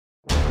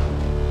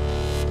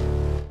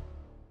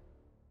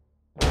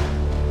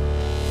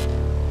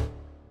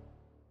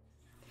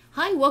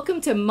Hi, welcome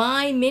to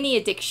My Mini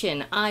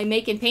Addiction. I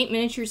make and paint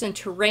miniatures and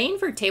terrain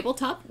for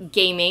tabletop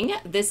gaming.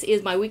 This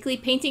is my weekly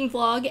painting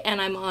vlog,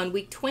 and I'm on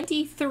week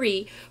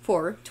 23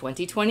 for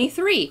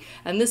 2023.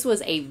 And this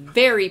was a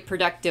very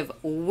productive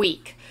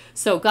week.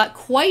 So got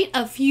quite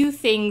a few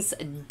things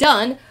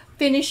done.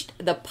 Finished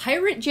the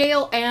pirate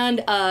jail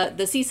and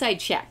the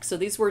seaside shack. So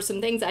these were some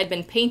things I'd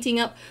been painting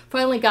up.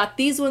 Finally got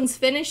these ones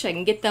finished. I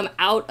can get them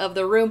out of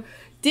the room.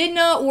 Did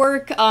not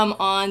work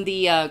on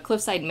the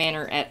Cliffside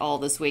Manor at all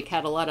this week.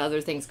 Had a lot of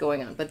other things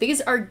going on. But these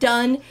are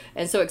done,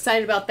 and so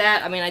excited about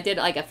that. I mean, I did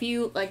like a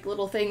few like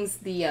little things.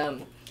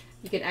 The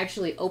you can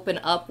actually open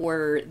up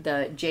where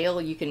the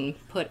jail, you can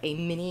put a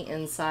mini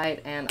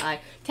inside, and I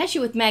attach it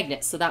with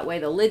magnets, so that way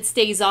the lid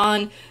stays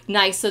on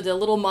nice. So the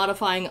little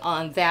modifying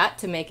on that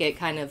to make it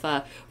kind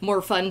of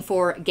more fun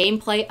for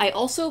gameplay. I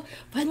also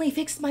finally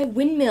fixed my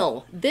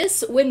windmill.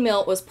 This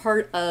windmill was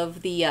part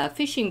of the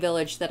fishing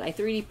village that I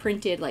 3D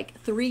printed like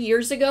 3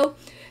 years ago.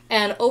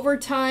 And over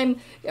time,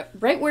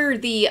 right where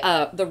the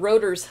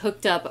rotors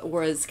hooked up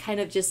was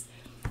kind of just,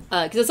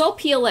 because it's all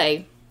PLA,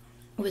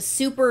 was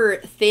super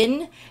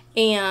thin,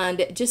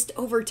 and just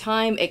over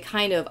time it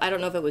kind of, I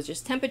don't know if it was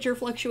just temperature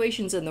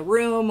fluctuations in the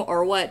room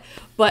or what,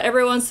 but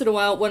every once in a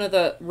while one of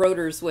the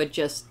rotors would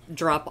just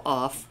drop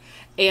off.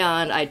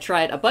 And I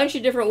tried a bunch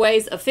of different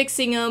ways of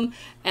fixing them,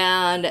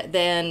 and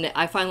then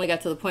I finally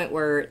got to the point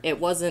where it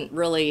wasn't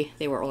really,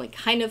 they were only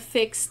kind of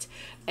fixed,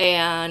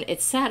 and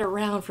it sat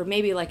around for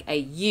maybe like a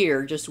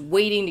year just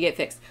waiting to get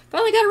fixed.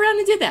 Finally got around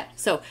and did that.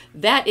 So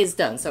that is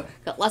done. So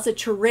got lots of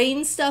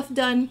terrain stuff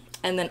done,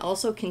 and then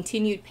also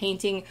continued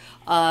painting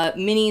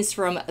minis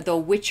from the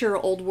Witcher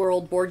Old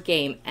World board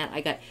game. And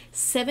I got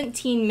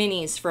 17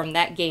 minis from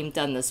that game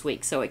done this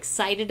week. So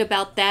excited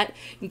about that.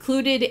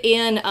 Included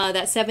in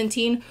that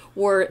 17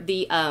 were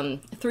the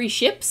 3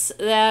 ships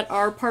that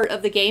are part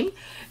of the game.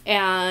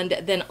 And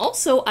then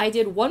also I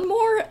did one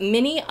more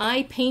mini.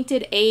 I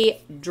painted a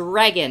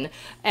dragon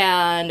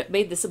and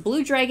made this a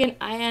blue dragon,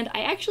 and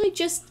I actually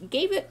just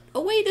gave it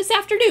away this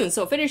afternoon.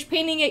 So finished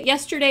painting it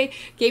yesterday,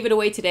 gave it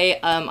away today.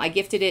 I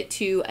gifted it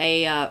to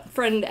a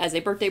friend as a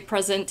birthday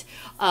present.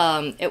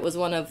 It was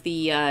one of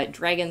the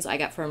dragons I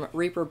got from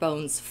Reaper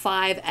Bones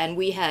 5, and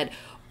we had,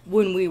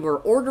 when we were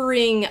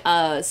ordering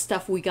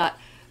stuff, we got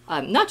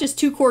not just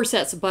 2 core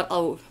sets, but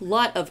a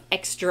lot of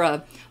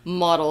extra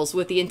models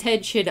with the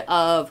intention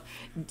of,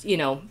 you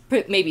know,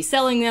 maybe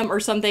selling them or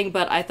something.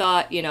 But I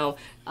thought, you know,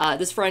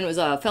 this friend was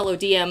a fellow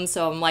DM,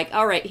 so I'm like,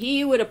 all right,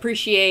 he would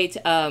appreciate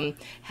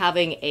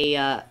having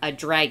a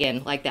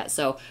dragon like that.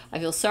 So I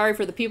feel sorry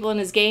for the people in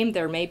his game.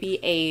 There may be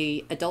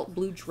a adult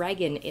blue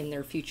dragon in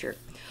their future.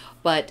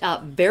 But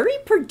very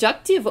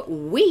productive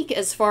week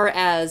as far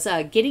as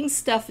getting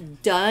stuff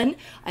done.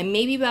 I'm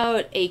maybe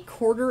about a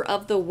quarter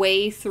of the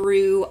way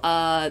through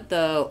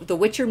the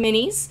Witcher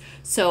minis,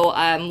 so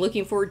I'm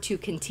looking forward to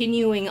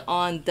continuing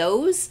on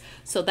those.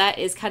 So that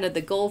is kind of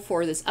the goal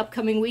for this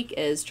upcoming week,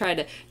 is try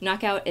to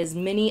knock out as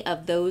many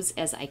of those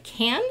as I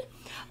can.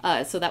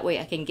 So that way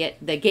I can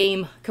get the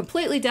game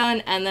completely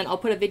done, and then I'll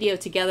put a video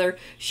together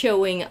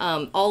showing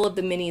all of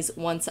the minis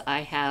once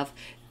I have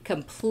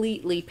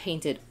completely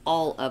painted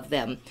all of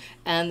them.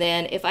 And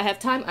then if I have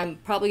time, I'm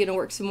probably going to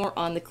work some more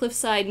on the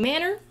Cliffside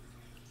Manor.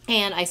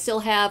 And I still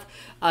have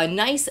a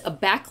nice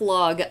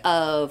backlog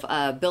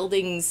of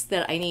buildings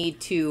that I need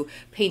to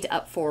paint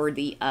up for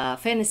the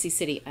Fantasy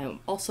City I'm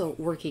also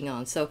working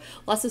on. So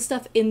lots of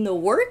stuff in the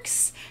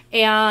works.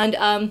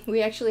 And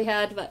we actually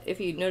had,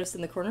 if you notice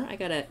in the corner, I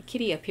got a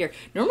kitty up here.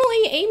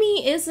 Normally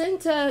Amy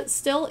isn't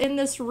still in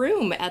this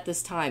room at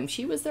this time.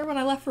 She was there when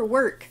I left for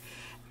work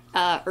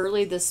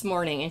early this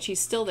morning, and she's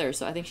still there,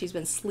 so I think she's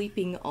been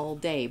sleeping all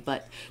day.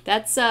 But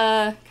that's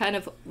kind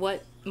of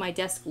what my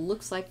desk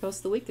looks like most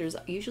of the week. There's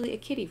usually a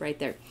kitty right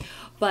there.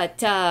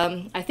 But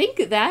I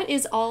think that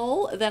is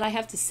all that I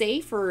have to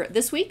say for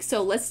this week.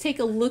 So let's take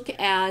a look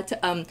at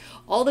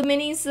all the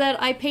minis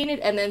that I painted,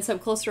 and then some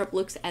closer up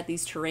looks at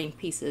these terrain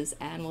pieces,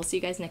 and we'll see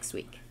you guys next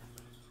week.